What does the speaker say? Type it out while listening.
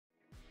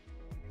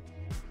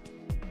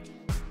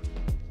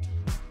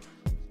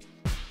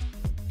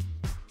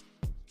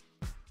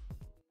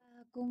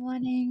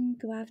morning,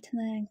 good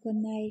afternoon, and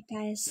good night,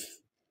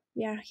 guys.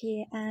 We are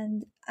here,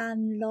 and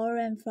I'm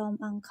Lauren from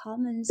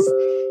Uncommons.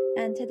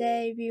 And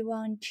today we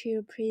want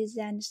to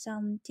present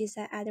some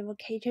design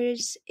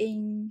advocates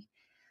in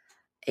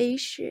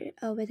Asia.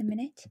 Oh, wait a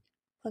minute.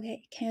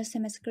 Okay, can you see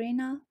my screen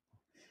now?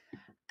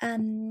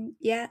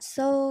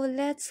 So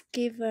let's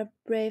give a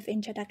brief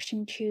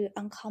introduction to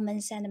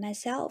Uncommons and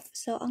myself.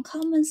 So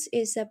Uncommons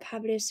is a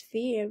public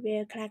sphere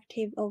where a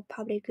collective of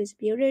public goods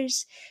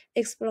builders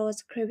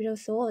explores crypto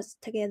thoughts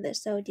together.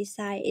 So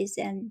design is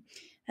a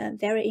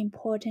very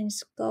important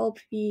scope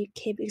we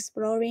keep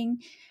exploring,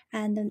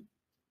 and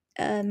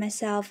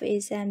myself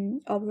is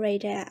an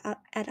operator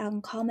at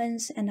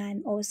Uncommons, and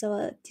I'm also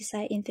a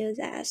design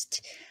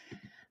enthusiast.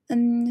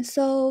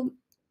 So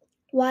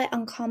why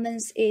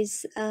Uncommons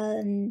is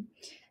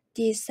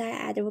design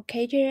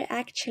advocate.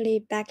 Actually,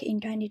 back in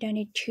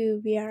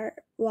 2022, we are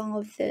one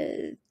of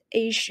the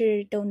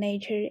Asia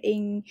donator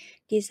in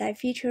design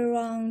feature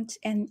round,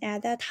 and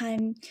at that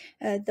time,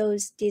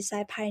 those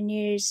design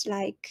pioneers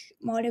like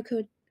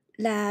Molecule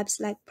Labs,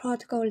 like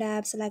Protocol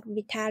Labs, like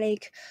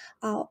Vitalik,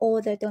 are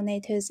all the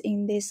donators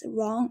in this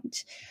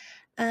round.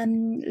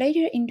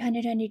 Later in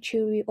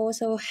 2022, we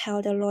also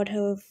held a lot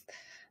of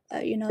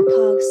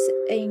talks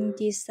in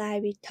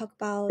design. We talk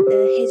about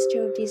the history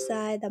of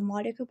design, the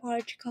molecule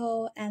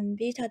particle, and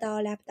beta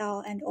DAO, lab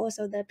DAO, and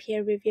also the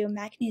peer review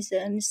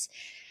mechanisms.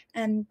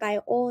 And by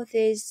all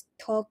these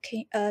talks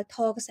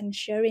and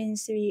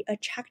sharings, we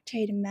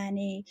attracted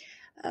many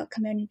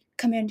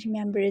community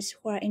members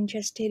who are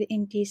interested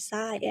in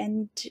design,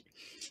 and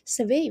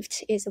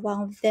Swift is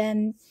one of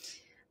them.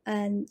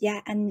 And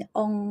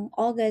on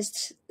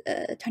August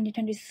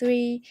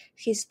 2023,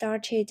 he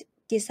started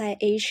Design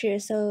Asia.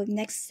 So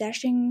next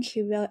session,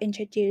 he will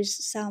introduce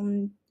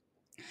some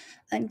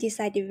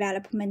design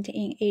development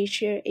in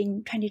Asia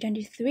in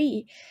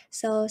 2023.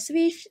 So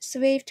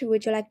Swift,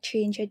 would you like to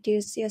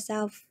introduce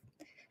yourself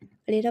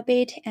a little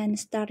bit and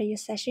start your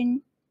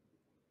session?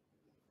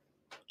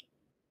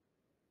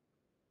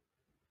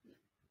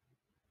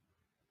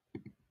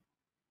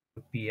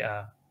 Would be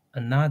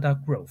another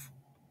growth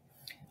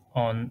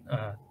on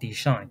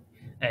design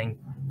and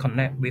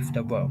connect with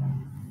the world.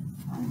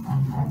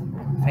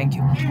 Thank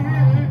you.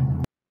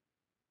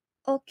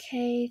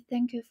 Okay,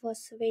 thank you for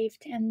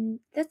Swift. And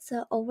that's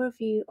an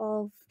overview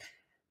of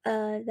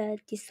the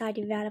design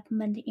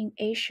development in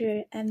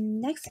Asia.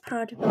 And next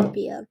part will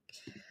be a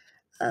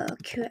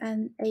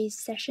Q&A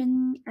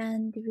session,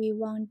 and we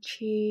want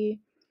to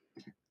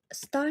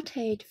start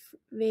it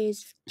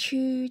with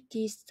two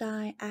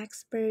design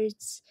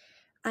experts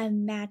I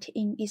met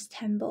in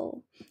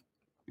Istanbul.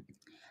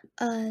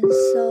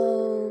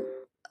 So,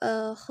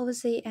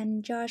 Jose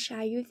and Josh,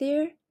 are you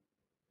there?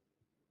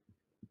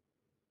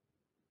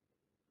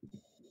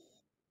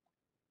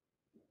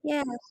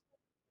 Yeah,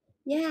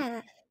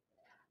 yeah,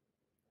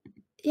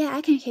 yeah,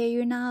 I can hear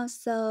you now.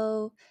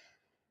 So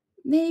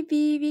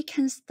maybe we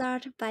can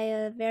start by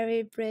a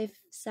very brief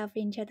self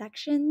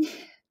introduction.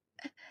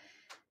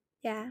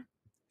 Yeah.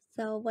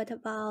 So, what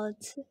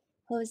about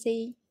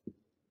Jose?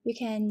 You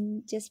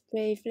can just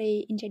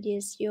briefly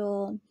introduce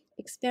your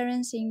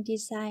experience in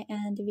design,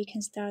 and we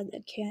can start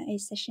the Q&A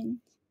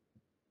session.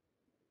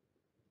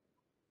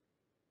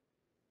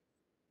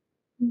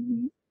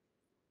 Mm-hmm.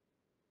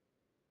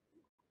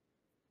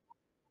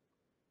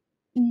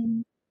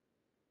 Mm,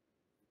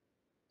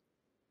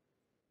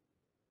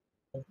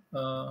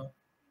 uh,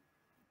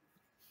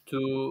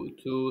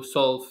 to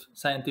solve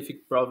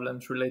scientific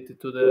problems related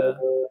to the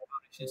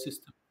publishing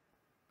system.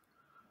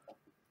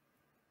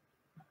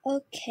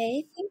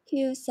 okay, thank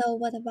you. So,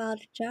 what about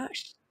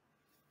Josh?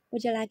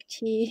 Would you like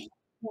to?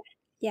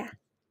 Yeah.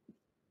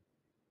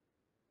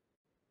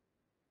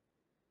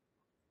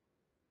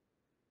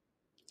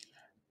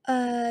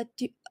 Uh.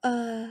 Do.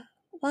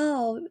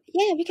 Wow.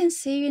 Yeah, we can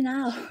see you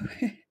now.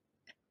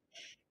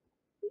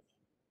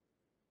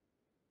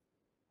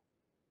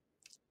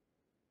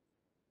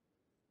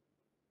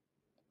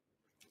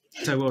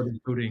 So we're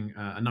building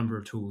a number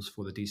of tools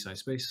for the DeSci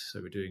space.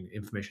 So we're doing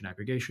information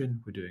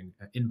aggregation, we're doing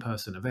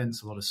in-person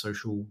events, a lot of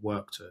social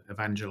work to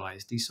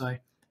evangelize DeSci,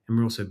 and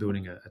we're also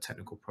building a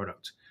technical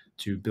product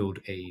to build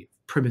a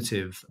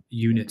primitive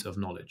unit of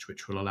knowledge,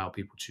 which will allow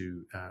people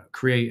to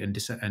create and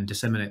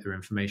disseminate their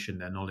information,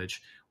 their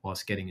knowledge,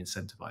 whilst getting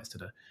incentivized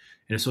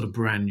in a sort of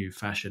brand new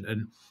fashion.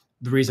 And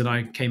the reason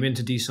I came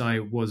into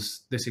DeSci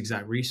was this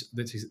exact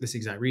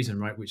reason,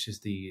 right? Which is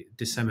the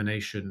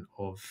dissemination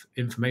of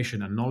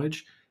information and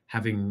knowledge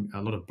having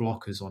a lot of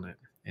blockers on it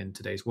in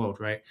today's world,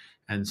 right?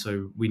 And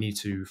so we need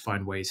to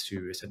find ways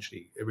to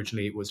essentially,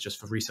 originally it was just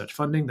for research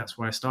funding. That's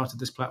why I started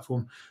this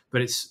platform,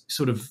 but it's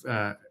sort of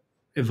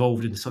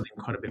evolved into something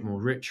quite a bit more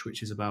rich,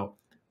 which is about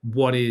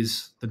what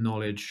is the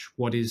knowledge,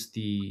 what is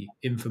the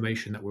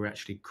information that we're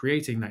actually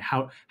creating, like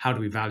how do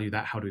we value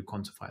that, how do we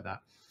quantify that?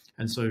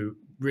 And so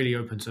really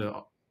open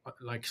to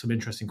like some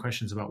interesting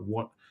questions about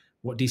what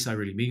DeSci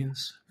really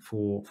means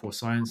for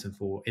science and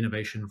for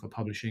innovation, for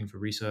publishing, for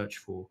research,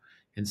 for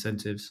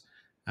incentives.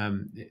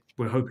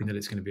 We're hoping that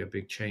it's going to be a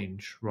big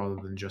change rather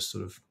than just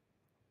sort of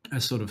a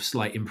sort of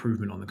slight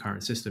improvement on the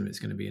current system. It's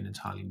going to be an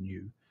entirely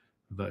new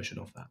version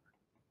of that.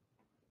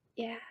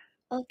 Yeah.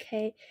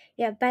 Okay.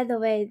 Yeah. By the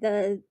way,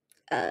 the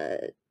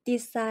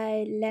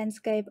DeSci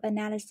landscape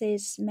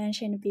analysis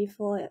mentioned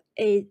before,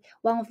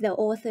 one of the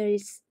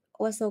authors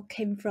also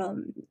came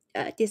from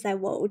DeSci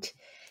world.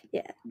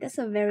 Yeah, that's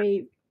a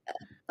very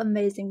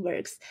amazing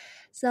works.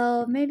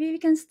 So maybe we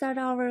can start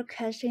our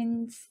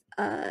questions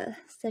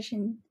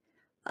session.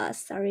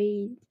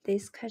 Sorry,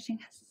 this question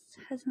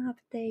has an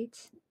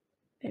update.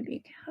 Maybe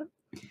you can help.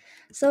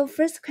 So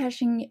first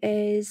question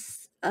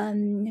is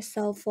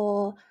so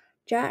for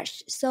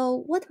Josh.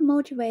 So what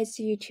motivates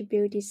you to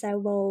build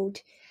design world,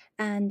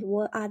 and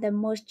what are the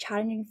most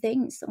challenging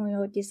things on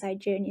your design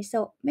journey?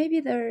 So maybe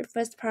the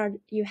first part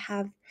you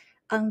have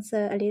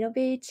answer a little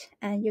bit,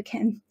 and you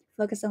can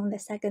focus on the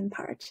second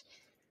part.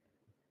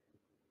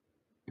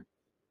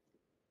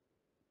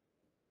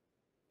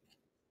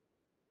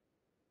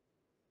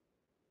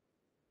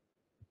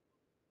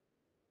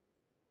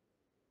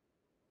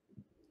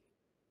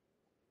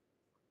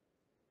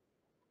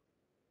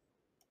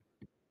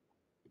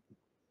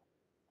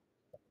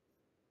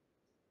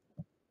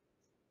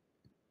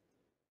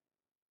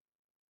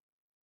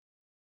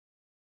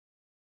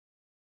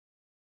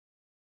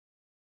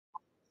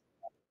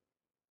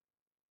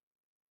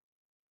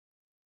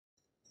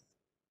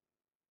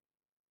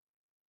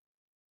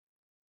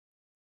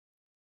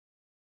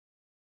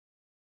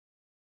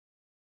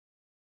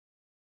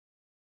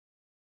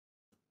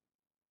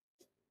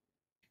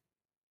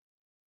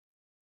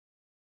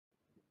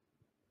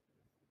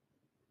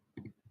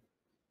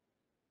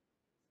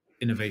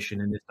 Innovation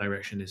in this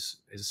direction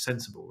is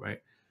sensible, right?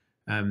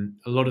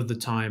 A lot of the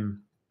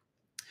time,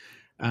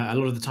 a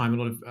lot of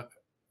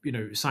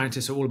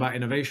scientists are all about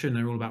innovation.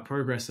 They're all about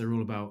progress. They're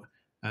all about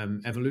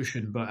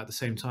evolution. But at the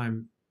same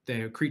time,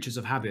 they're creatures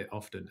of habit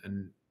often,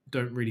 and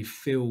don't really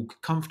feel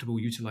comfortable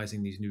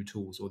utilizing these new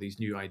tools or these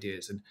new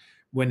ideas. And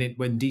when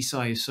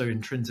DeSci is so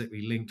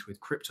intrinsically linked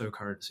with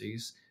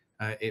cryptocurrencies,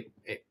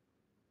 it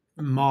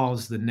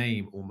mars the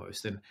name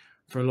almost. And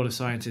for a lot of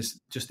scientists,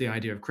 just the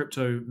idea of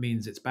crypto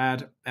means it's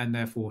bad, and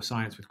therefore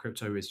science with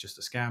crypto is just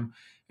a scam.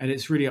 And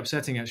it's really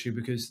upsetting actually,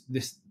 because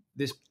this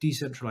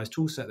decentralized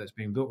tool set that's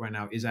being built right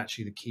now is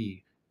actually the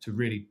key to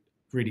really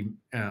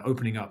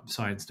opening up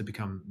science to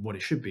become what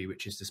it should be,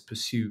 which is this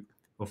pursuit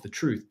of the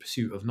truth,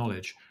 pursuit of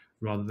knowledge,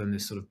 rather than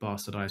this sort of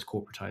bastardized,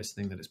 corporatized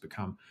thing that it's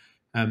become.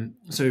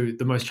 So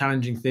the most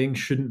challenging thing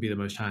shouldn't be the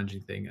most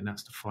challenging thing, and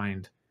that's to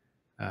find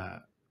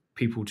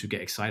people to get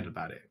excited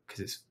about it,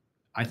 because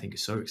I think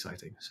it's so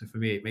exciting. So for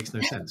me, it makes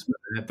no sense,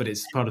 but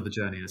it's part of the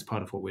journey, and it's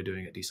part of what we're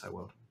doing at DeSci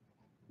World.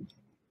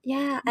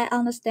 Yeah, I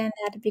understand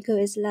that,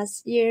 because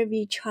last year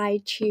we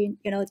tried to,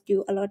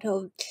 do a lot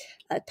of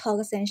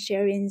talks and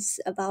sharings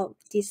about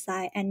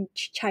design and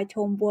try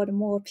to onboard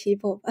more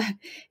people.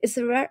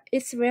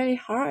 It's really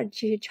hard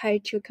to try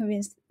to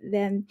convince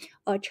them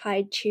or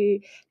try to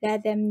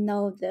let them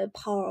know the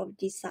power of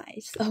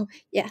design. So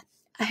yeah,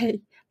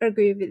 I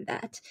agree with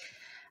that.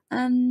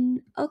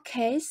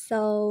 Okay,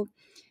 so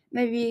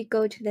maybe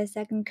go to the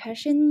second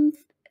question.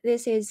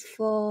 This is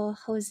for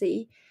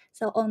Jose.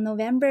 So on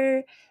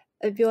November,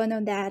 we all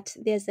know that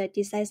there's a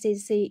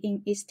DeSci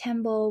in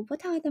Istanbul.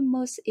 What are the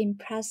most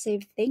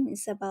impressive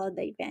things about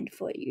the event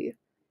for you?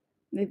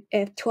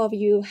 If two of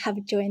you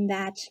have joined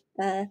that,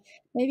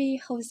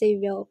 maybe Jose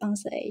will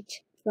answer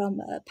it from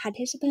a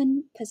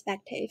participant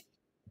perspective.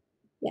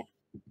 Yeah.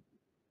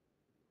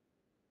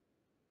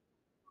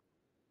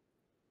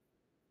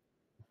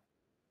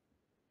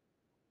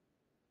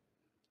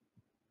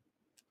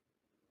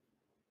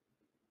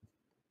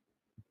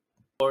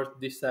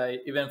 DeSci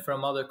even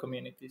from other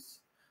communities.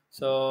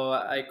 So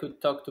I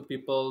could talk to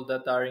people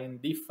that are in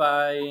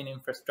DeFi, in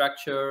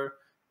infrastructure,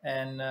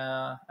 and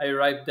I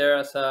arrived there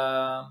as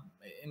a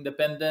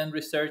independent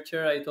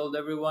researcher. I told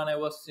everyone I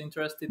was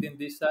interested in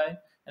DeSci,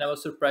 and I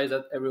was surprised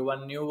that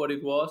everyone knew what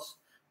it was,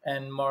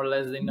 and more or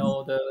less they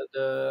know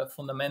the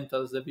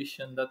fundamentals, the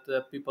vision that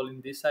the people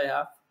in DeSci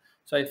have.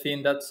 So I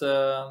think that's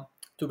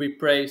to be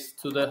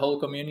praised to the whole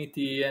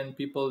community and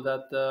people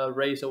that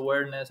raise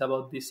awareness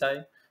about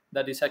DeSci,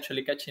 that is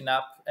actually catching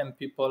up, and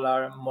people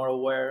are more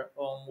aware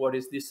on what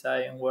is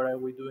DeSci and what are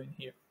we doing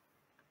here.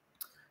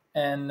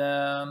 And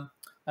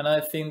another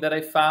thing that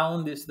I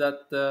found is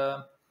that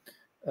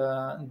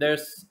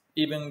there's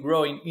even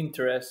growing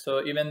interest.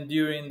 So even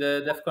during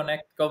the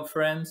DevConnect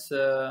conference,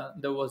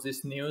 there was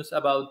this news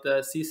about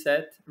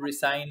CZ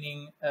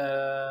resigning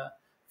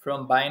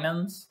from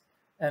Binance.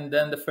 And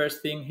then the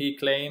first thing he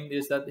claimed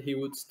is that he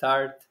would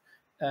start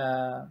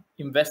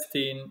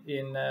investing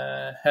in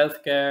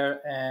healthcare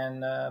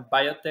and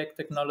biotech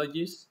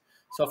technologies.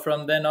 So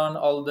from then on,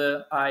 all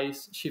the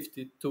eyes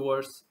shifted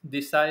towards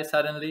DeSci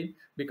suddenly,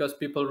 because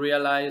people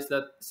realized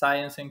that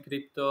science and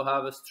crypto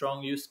have a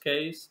strong use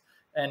case,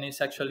 and it's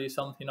actually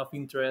something of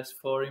interest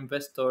for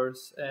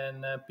investors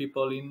and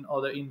people in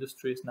other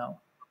industries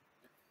now.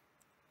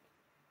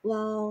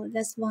 Wow,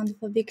 that's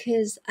wonderful,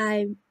 because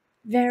I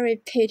very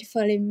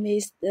pitifully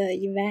missed the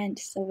event.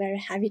 So very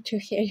happy to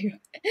hear you.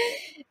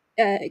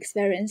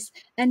 experience.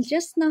 And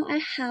just now,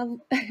 I have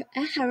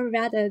I have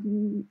read a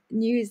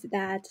news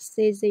that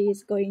CZ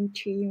is going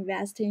to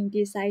invest in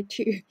DeSci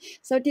too.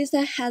 So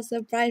DeSci has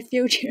a bright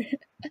future.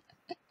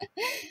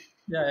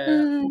 Yeah, yeah,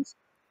 yeah. Uh,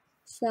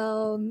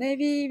 so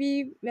maybe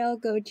we will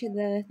go to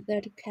the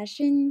third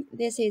question.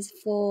 This is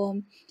for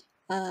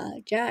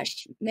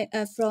Josh.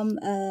 From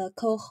a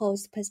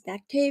co-host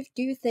perspective,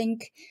 do you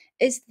think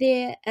is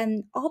there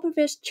an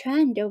obvious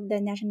trend of the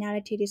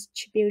nationality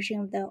distribution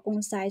of the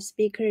on-site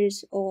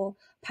speakers or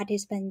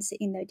participants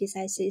in the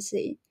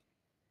DCICC?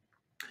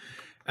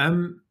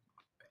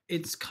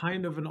 It's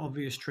kind of an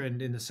obvious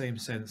trend in the same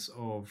sense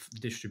of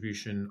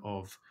distribution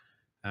of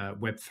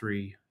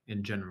Web3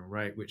 in general,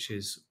 right? Which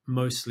is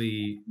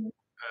mostly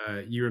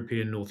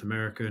European, North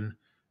American,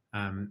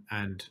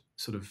 and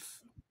sort of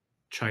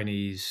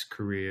Chinese,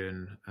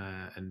 Korean,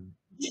 and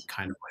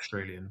kind of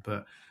Australian.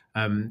 But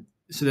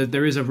so that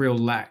there is a real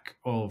lack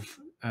of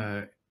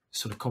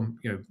sort of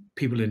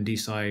people in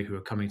DeSci who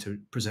are coming to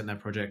present their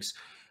projects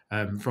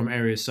from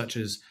areas such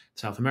as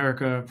South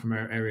America, from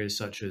areas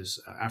such as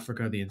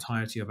Africa, the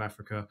entirety of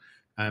Africa,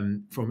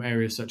 from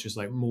areas such as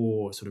like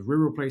more sort of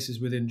rural places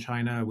within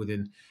China,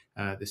 within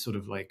this sort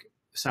of like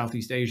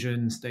Southeast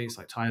Asian states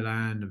like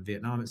Thailand and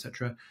Vietnam,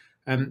 etc.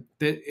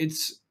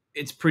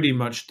 It's pretty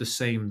much the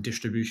same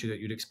distribution that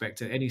you'd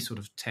expect at any sort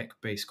of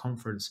tech-based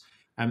conference,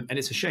 and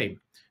it's a shame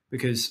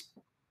because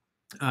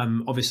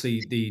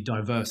obviously the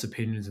diverse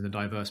opinions and the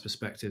diverse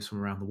perspectives from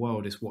around the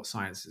world is what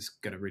science is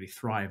going to really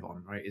thrive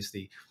on, right? Is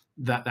the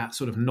that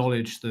sort of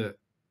knowledge that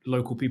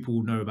local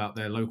people know about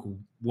their local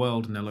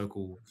world and their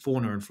local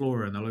fauna and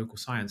flora and their local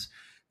science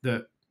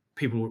that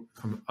people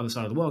from the other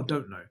side of the world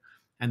don't know.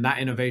 And that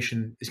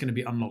innovation is going to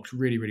be unlocked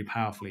really, really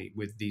powerfully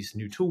with these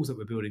new tools that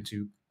we're building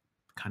to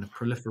kind of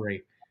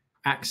proliferate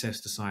access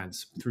to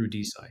science through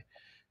DeSci.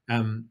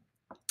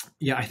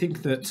 Yeah, I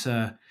think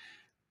that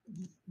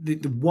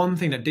the one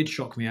thing that did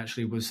shock me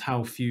actually was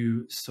how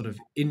few sort of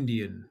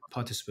Indian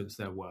participants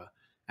there were.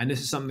 And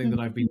this is something that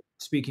I've been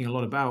speaking a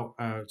lot about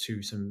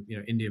to some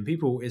Indian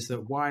people, is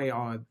that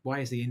why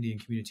is the Indian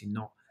community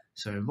not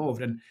so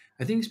involved? And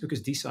I think it's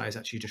because DeSci is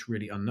actually just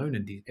really unknown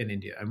in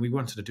India. And we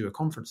wanted to do a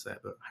conference there,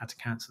 but had to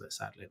cancel it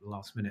sadly at the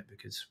last minute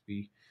because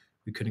we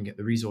couldn't get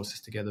the resources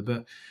together.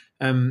 But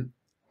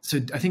so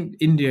I think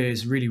India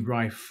is really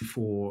rife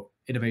for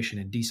innovation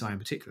in DeSci in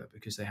particular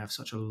because they have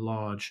such a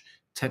large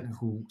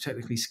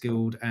technically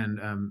skilled and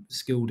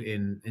skilled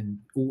in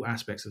all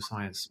aspects of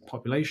science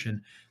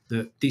population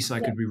that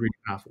DeSci could be really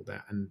powerful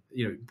there. And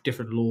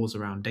different laws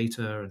around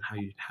data and how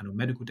you handle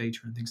medical data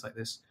and things like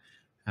this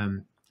are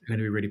going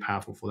to be really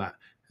powerful for that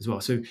as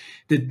well. So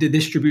the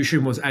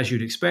distribution was as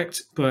you'd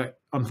expect, but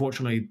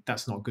unfortunately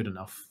that's not good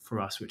enough for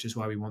us, which is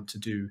why we want to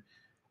do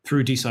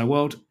through DeSci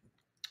World.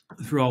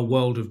 Through our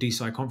World of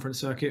DeSci conference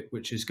circuit,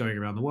 which is going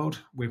around the world,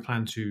 we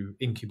plan to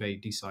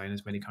incubate DeSci in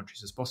as many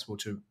countries as possible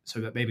so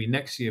that maybe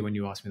next year when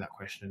you ask me that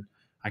question,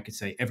 I could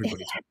say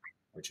everybody's happy,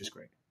 which is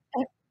great.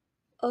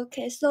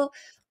 Okay, so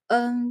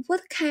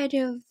what kind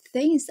of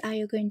things are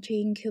you going to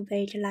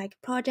incubate, like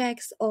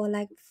projects or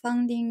like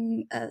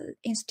funding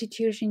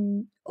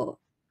institution or?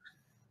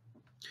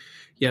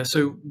 Yeah,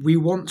 so we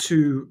want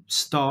to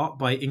start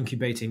by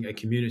incubating a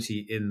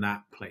community in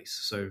that place.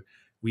 So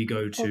we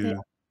go to,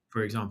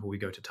 for example, we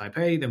go to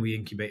Taipei, then we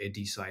incubate a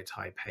DeSci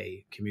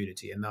Taipei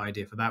community. And the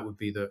idea for that would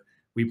be that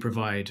we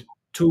provide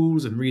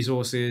tools and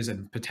resources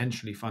and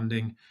potentially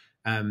funding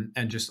and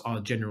just our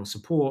general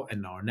support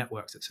and our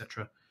networks,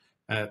 etc.,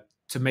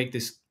 to make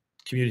this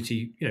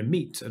community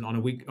meet and on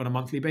a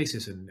monthly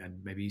basis and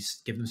maybe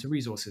give them some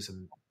resources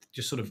and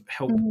just sort of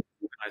help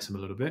organize them a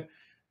little bit.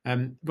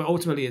 But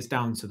ultimately, it's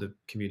down to the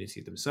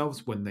community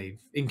themselves. When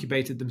they've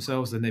incubated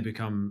themselves, then they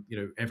become,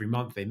 every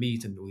month they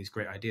meet and all these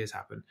great ideas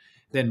happen.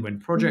 Then when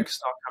projects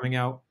start coming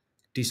out,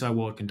 DeSci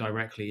World can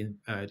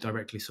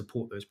directly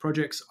support those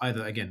projects,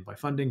 either, again, by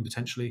funding,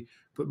 potentially,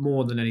 but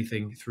more than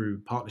anything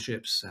through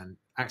partnerships and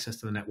access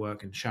to the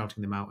network and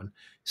shouting them out and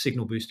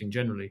signal boosting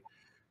generally.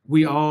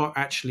 We are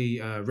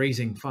actually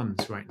raising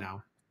funds right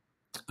now.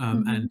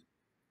 And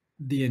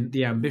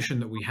the ambition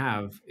that we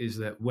have is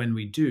that when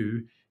we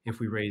do, if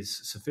we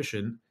raise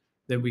sufficient,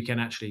 then we can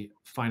actually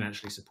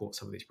financially support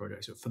some of these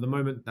projects. So for the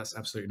moment, that's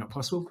absolutely not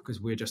possible because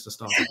we're just a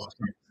startup.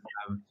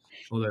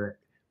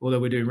 Although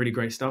we're doing really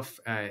great stuff,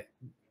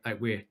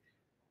 like we're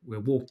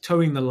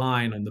towing the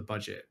line on the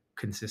budget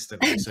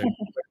consistently. So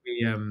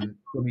when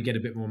we get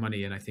a bit more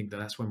money, and I think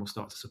that's when we'll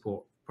start to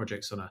support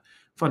projects on a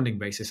funding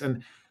basis.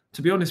 And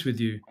to be honest with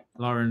you,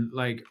 Lauren,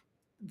 like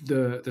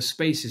the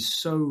space is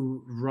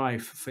so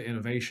rife for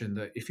innovation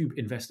that if you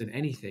invest in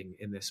anything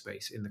in this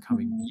space in the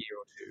coming year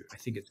or two, I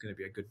think it's going to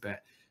be a good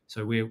bet.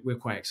 So we're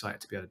quite excited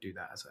to be able to do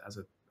that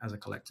as a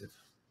collective.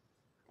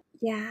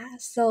 Yeah.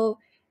 So,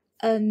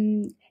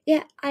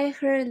 yeah, I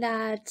heard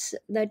that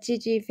the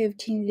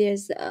GG15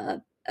 there's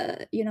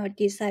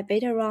DeSci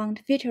beta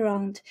round, future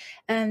round,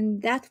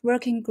 and that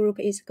working group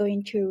is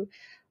going to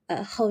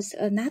host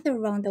another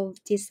round of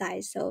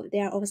DeSci. So they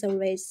are also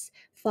raise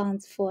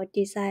funds for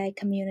DeSci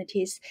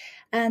communities.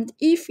 And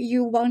if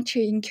you want to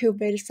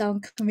incubate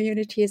some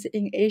communities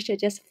in Asia,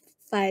 just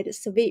find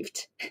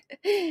Swift.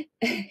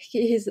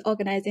 He is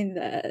organizing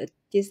the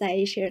DeSci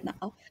Asia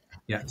now.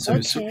 Yeah. So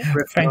Okay.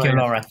 Thank you,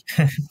 Lauren.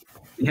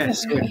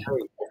 Yes.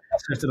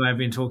 Swift and I have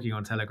been talking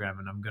on Telegram,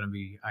 and I'm going to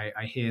be.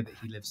 I hear that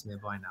he lives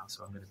nearby now,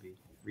 so I'm going to be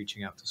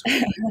reaching out to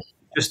Swift.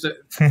 Just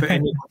for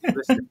anyone who's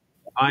listening,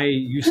 I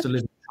used to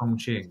live in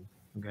Chongqing,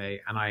 okay,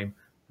 and I'm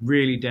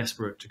really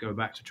desperate to go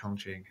back to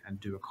Chongqing and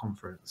do a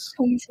conference.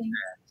 Chongqing.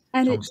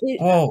 And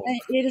Whoa.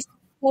 it is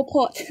hot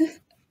pot.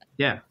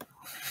 Yeah,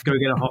 go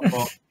get a hot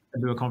pot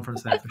and do a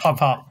conference there. For Hot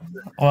pot.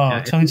 Wow, Yeah,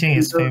 if Chongqing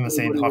is you know famous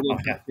in anybody hot really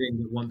pot. Yeah. interesting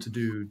that want to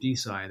do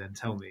DeSci, then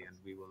tell me, and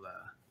we will.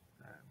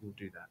 We'll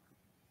do that.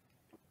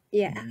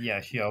 Yeah.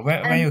 Yeah, sure.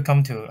 When you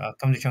come to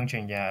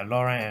Chongqing, yeah,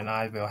 Lauren and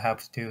I will help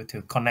to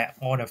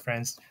connect all the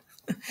friends,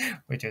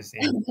 which is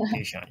in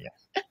Asia.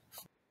 Yeah.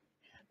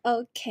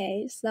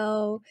 Okay,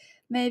 so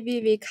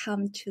maybe we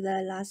come to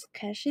the last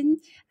question.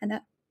 And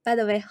by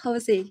the way,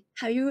 Jose,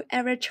 have you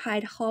ever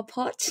tried hot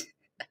pot?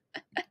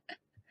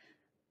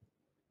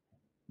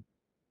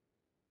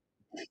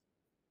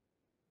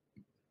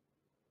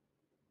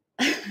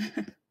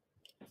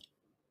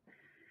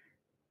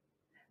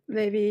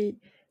 Maybe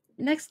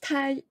next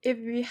time, if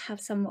we have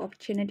some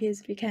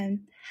opportunities, we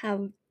can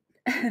have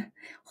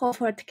hot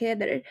pot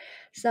together.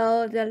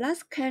 So the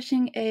last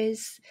question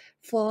is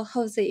for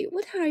Jose.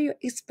 What are your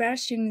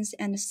expressions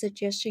and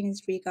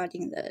suggestions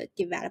regarding the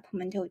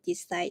development of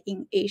DeSci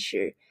in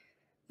Asia?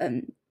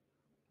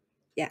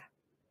 Yeah.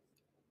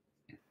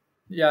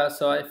 Yeah,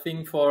 so I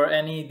think for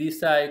any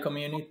DeSci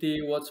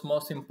community, what's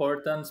most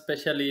important,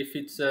 especially if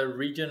it's a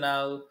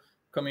regional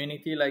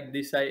community like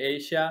DeSci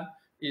Asia,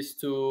 is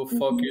to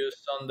focus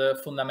on the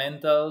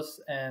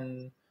fundamentals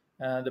and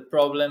the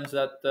problems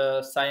that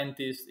the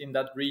scientists in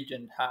that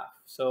region have.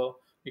 So,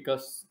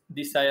 because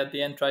DeSci at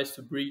the end tries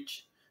to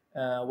bridge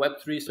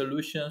Web3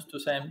 solutions to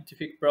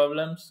scientific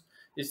problems,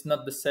 it's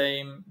not the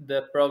same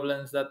the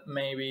problems that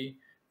maybe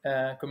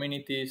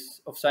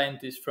communities of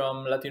scientists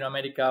from Latin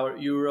America or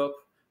Europe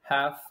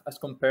have as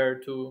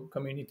compared to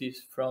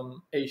communities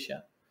from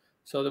Asia.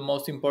 So the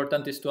most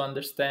important is to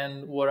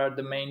understand what are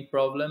the main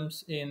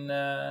problems in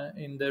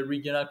the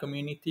regional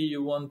community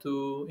you want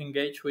to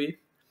engage with,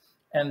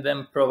 and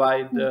then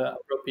provide the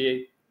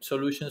appropriate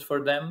solutions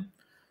for them.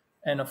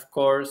 And of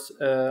course,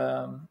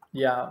 the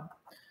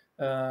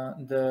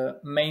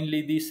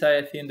mainly this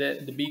I think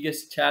the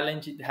biggest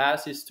challenge it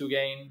has is to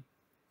gain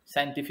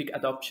scientific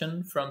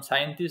adoption from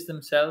scientists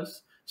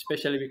themselves,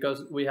 especially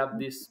because we have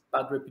this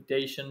bad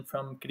reputation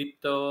from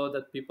crypto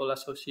that people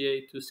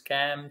associate to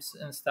scams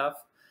and stuff.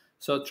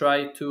 So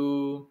try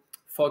to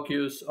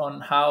focus on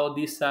how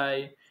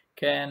DeSci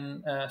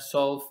can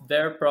solve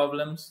their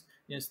problems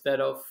instead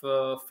of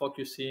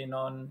focusing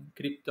on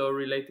crypto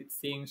related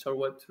things or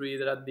Web3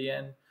 that at the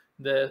end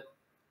the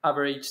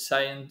average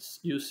science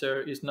user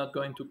is not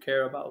going to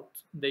care about.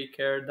 They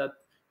care that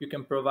you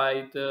can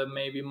provide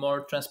maybe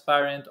more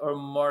transparent or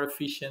more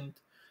efficient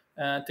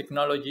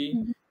technology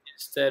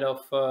instead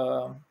of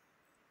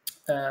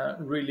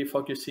really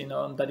focusing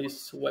on that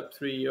is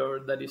Web3 or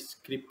that is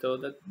crypto.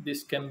 That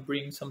this can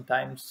bring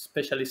sometimes,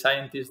 especially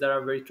scientists that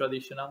are very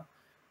traditional,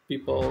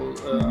 people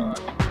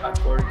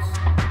backwards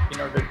in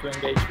order to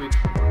engage with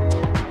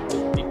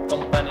big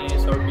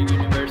companies or big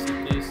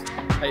universities.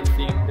 I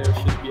think there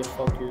should be a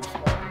focus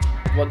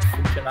on what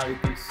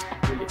functionalities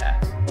really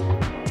has.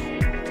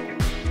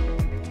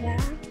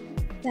 Yeah,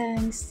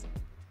 thanks.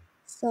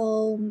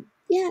 So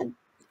yeah,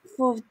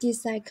 for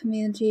DeSci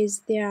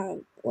communities,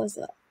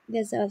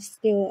 there's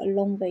still a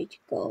long way to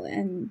go,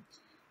 and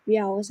we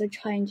are also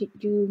trying to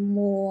do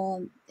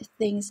more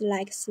things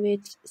like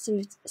Swift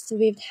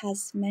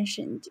has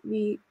mentioned.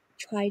 We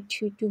try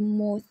to do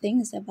more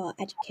things about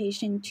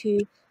education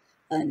to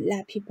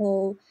let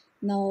people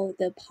know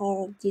the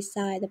power of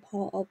DeSci, the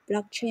power of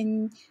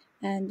blockchain,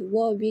 and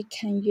what we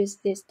can use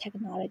this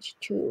technology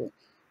to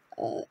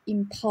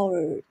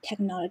empower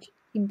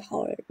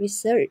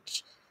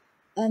research.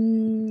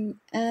 And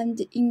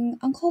in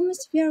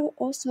Uncommons, we are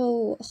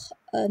also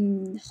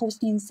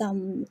hosting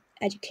some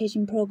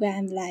education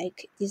program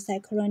like this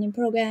learning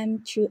program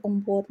to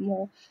onboard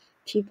more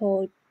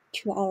people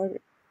to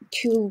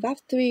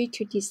Web3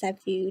 to this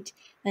field,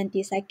 and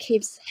this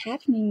keeps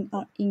happening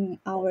in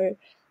our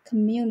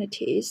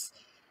communities.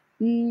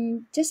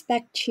 Just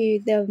back to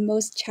the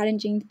most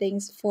challenging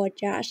things for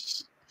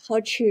Josh, how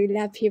to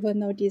let people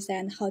know this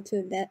and how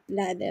to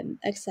let them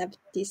accept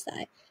this.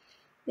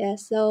 Yeah,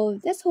 so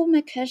that's all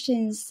my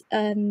questions.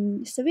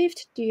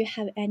 Swift, do you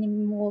have any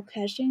more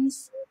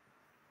questions?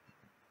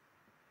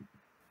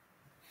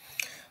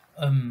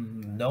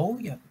 No,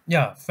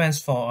 yeah. Thanks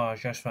for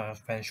Joshua,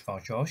 thanks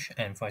for Josh,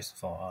 and thanks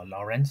for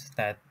Lawrence.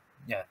 That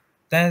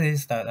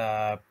is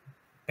the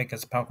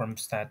biggest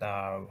problems that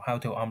how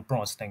to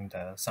unbroadcasting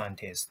the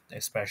scientists,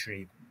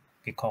 especially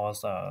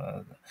because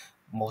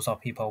most of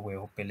people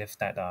will believe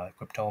that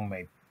crypto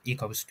may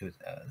equals to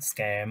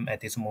scam at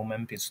this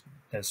moment. Because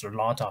there's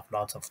lots of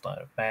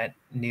bad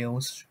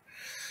news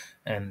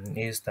and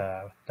is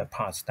the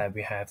parts that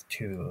we have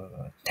to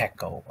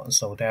tackle.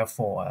 So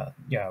therefore,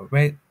 yeah,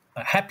 very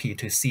happy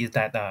to see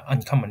that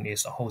Uncommon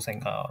is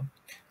hosting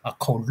a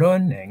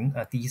co-learning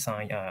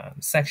design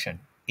section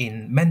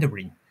in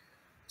Mandarin.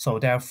 So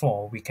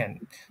therefore, we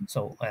can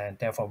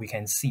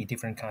see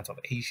different kinds of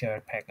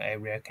Asia Pac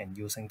area can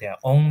using their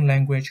own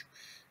language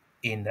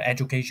in the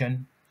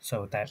education,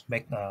 so that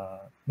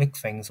make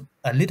things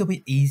a little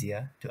bit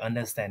easier to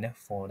understand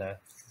for the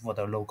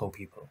local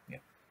people. Yeah.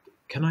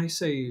 Can I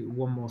say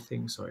one more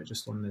thing? Sorry,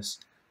 just on this.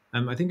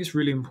 I think it's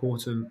really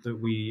important that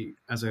we,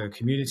 as a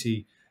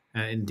community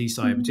in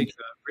DeSci in Mm,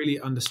 particular, really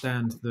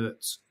understand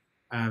that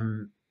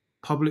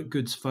public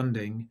goods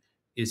funding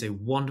is a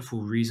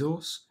wonderful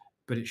resource,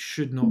 but it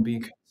should not be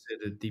mm,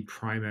 considered the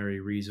primary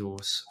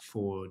resource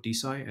for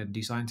DeSci and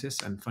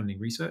scientists and funding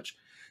research.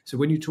 So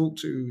when you talk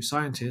to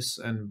scientists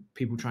and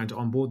people trying to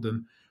onboard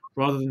them,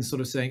 rather than sort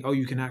of saying, "Oh,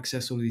 you can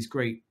access all of these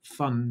great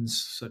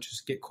funds such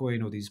as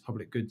Gitcoin or these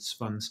public goods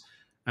funds,"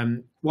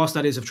 whilst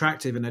that is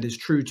attractive and that is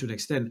true to an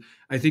extent,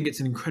 I think it's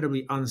an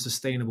incredibly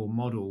unsustainable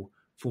model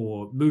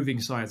for moving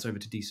science over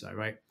to DeSci,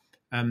 right?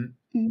 mm,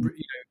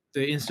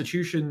 The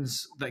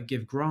institutions that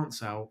give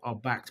grants out are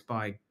backed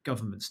by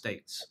government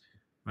states,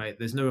 right?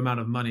 There's no amount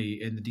of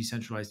money in the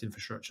decentralized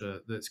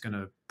infrastructure that's going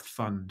to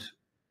fund,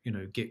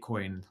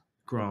 Gitcoin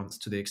grants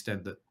to the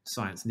extent that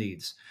science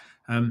needs.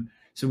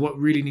 So what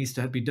really needs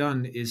to be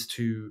done is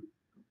to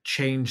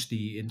change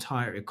the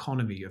entire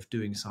economy of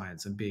doing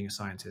science and being a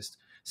scientist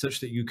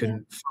such that you yeah.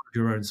 can fund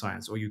your own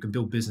science or you can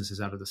build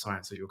businesses out of the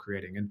science that you're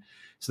creating. And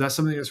so that's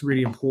something that's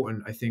really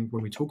important, I think,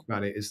 when we talk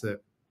about it, is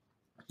that,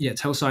 yeah,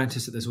 tell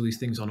scientists that there's all these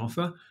things on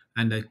offer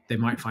and they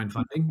might find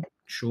funding.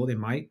 Sure, they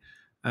might.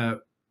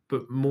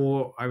 But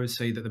more, I would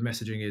say that the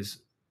messaging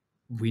is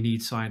we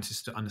need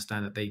scientists to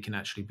understand that they can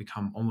actually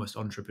become almost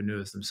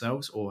entrepreneurs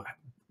themselves or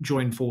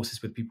join forces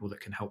with people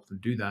that can help them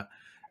do that,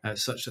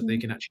 such that they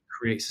Mm, can actually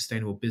create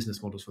sustainable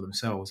business models for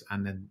themselves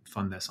and then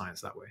fund their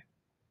science that way.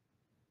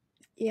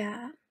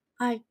 yeah,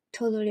 I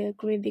totally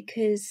agree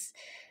because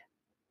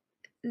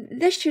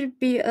there should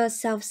be a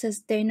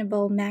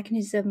self-sustainable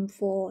mechanism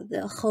for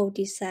the whole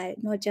design,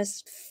 not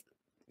just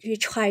you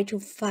try to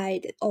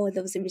find all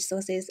those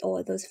resources,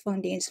 all those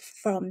fundings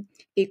from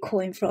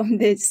Bitcoin, from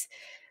this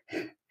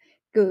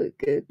good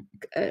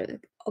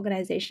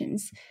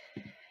organizations.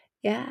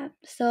 Yeah.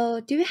 So,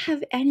 do you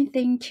have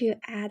anything to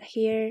add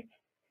here?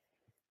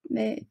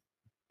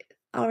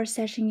 Our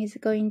session is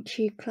going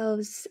to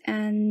close,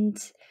 and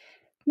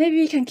maybe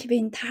we can keep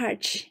in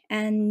touch.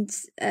 And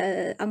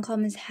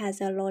Uncommons has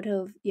a lot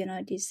of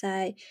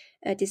design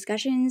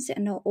discussions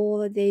and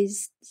all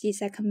these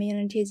design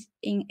communities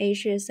in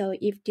Asia. So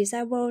if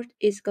design world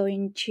is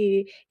going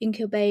to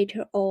incubate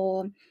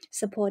or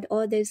support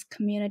all these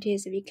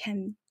communities, we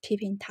can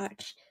keep in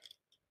touch.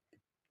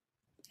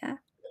 Yeah.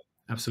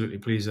 Absolutely.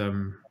 Please,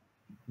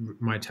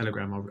 my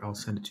Telegram, I'll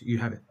send it to you. You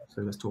have it.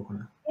 So let's talk on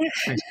that.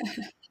 Thanks.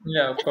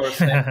 Yeah, of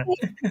course.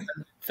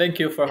 Thank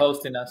you for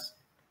hosting us.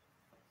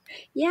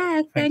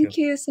 Yeah. Thank you. Thank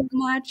you so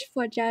much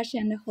for Josh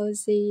and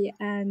Jose.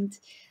 And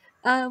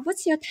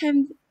what's your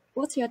time?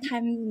 What's your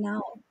time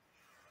now?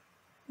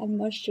 I'm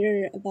not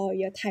sure about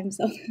your time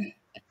zone.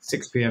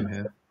 6 p.m.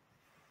 here.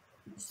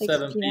 6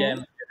 7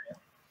 p.m.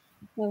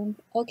 p.m.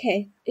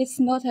 Okay, it's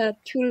not a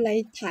too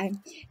late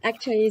time.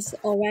 Actually, it's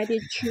already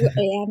 2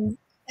 a.m.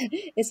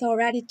 It's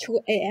already 2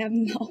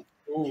 a.m. now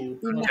Ooh,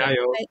 in my, okay.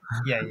 Jayo. my,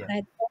 Yeah, yeah.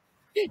 my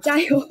加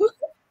油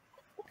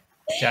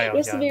加油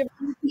You 加油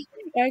speak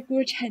very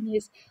good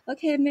Chinese.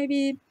 Okay,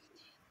 maybe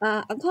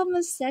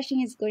Uncommon session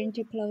is going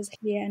to close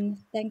here, and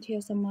thank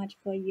you so much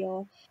for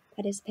your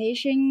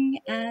participation.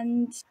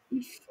 And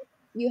if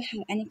you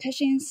have any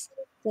questions,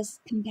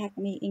 just contact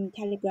me in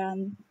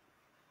Telegram.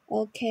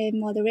 Okay,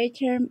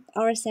 moderator,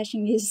 our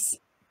session is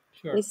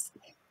Sure. is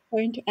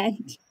going to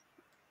end.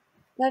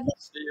 Bye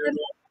See you.